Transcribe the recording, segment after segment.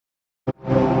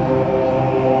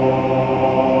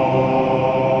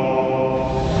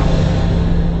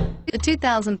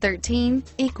2013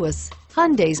 Equus.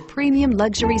 Hyundai's premium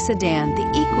luxury sedan, the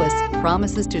Equus,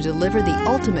 promises to deliver the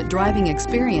ultimate driving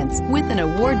experience with an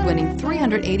award-winning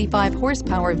 385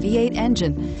 horsepower V8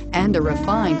 engine and a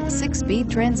refined 6-speed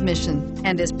transmission,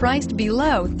 and is priced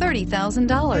below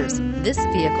 $30,000. This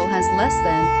vehicle has less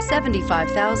than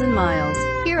 75,000 miles.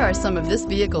 Here are some of this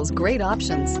vehicle's great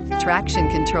options: traction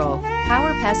control,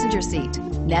 power passenger seat,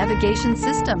 navigation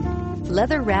system,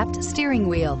 leather-wrapped steering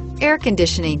wheel, air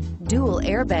conditioning, dual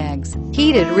airbags,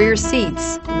 heated rear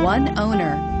seats, one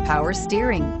owner, power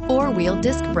steering, 4-wheel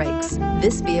disc brakes.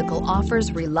 This vehicle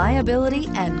offers reliability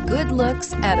and good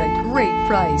looks at a great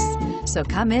price. So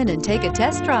come in and take a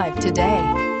test drive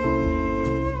today.